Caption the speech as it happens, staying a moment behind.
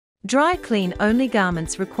Dry clean-only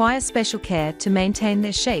garments require special care to maintain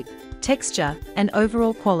their shape, texture, and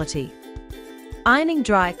overall quality. Ironing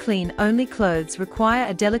dry clean-only clothes require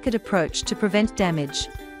a delicate approach to prevent damage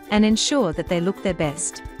and ensure that they look their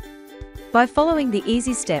best. By following the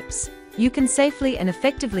easy steps, you can safely and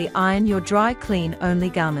effectively iron your dry clean-only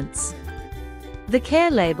garments. The care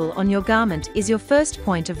label on your garment is your first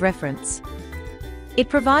point of reference. It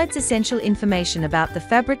provides essential information about the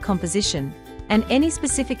fabric composition and any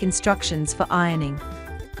specific instructions for ironing.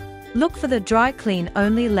 Look for the dry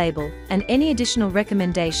clean-only label and any additional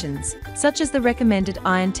recommendations, such as the recommended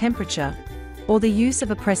iron temperature or the use of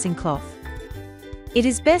a pressing cloth. It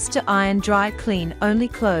is best to iron dry clean-only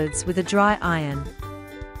clothes with a dry iron.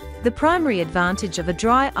 The primary advantage of a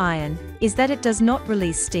dry iron is that it does not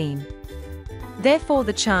release steam. Therefore,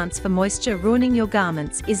 the chance for moisture ruining your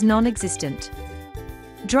garments is non-existent.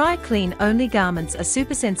 Dry clean-only garments are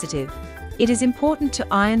super sensitive. It is important to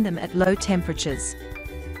iron them at low temperatures.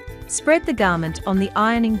 Spread the garment on the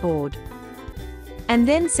ironing board and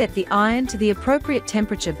then set the iron to the appropriate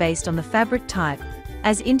temperature based on the fabric type,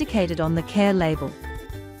 as indicated on the care label.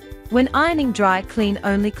 When ironing dry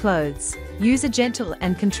clean-only clothes, use a gentle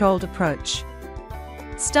and controlled approach.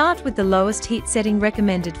 Start with the lowest heat setting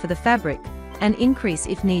recommended for the fabric and increase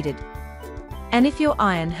if needed. And if your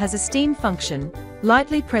iron has a steam function,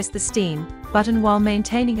 lightly press the steam button while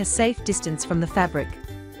maintaining a safe distance from the fabric.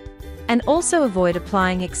 And also avoid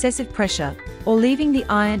applying excessive pressure or leaving the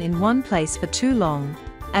iron in one place for too long,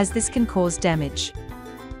 as this can cause damage.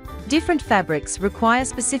 Different fabrics require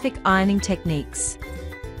specific ironing techniques.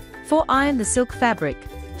 For iron the silk fabric,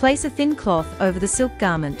 place a thin cloth over the silk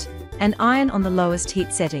garment and iron on the lowest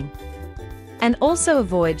heat setting. And also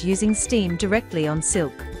avoid using steam directly on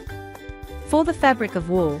silk. For the fabric of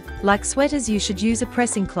wool, like sweaters, you should use a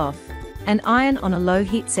pressing cloth and iron on a low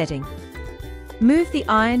heat setting. Move the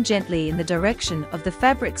iron gently in the direction of the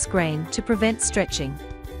fabric's grain to prevent stretching.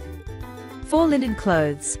 For linen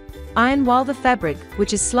clothes, iron while the fabric,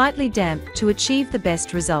 which is slightly damp, to achieve the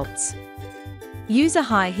best results. Use a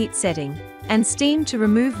high heat setting and steam to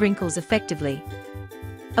remove wrinkles effectively.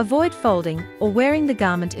 Avoid folding or wearing the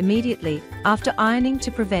garment immediately after ironing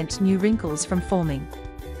to prevent new wrinkles from forming.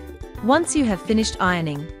 Once you have finished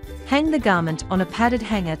ironing, hang the garment on a padded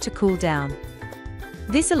hanger to cool down.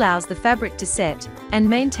 This allows the fabric to set and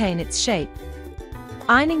maintain its shape.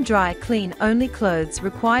 Ironing dry clean-only clothes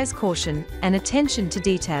requires caution and attention to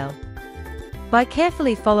detail. By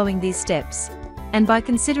carefully following these steps, and by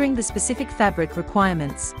considering the specific fabric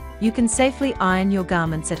requirements, you can safely iron your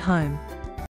garments at home.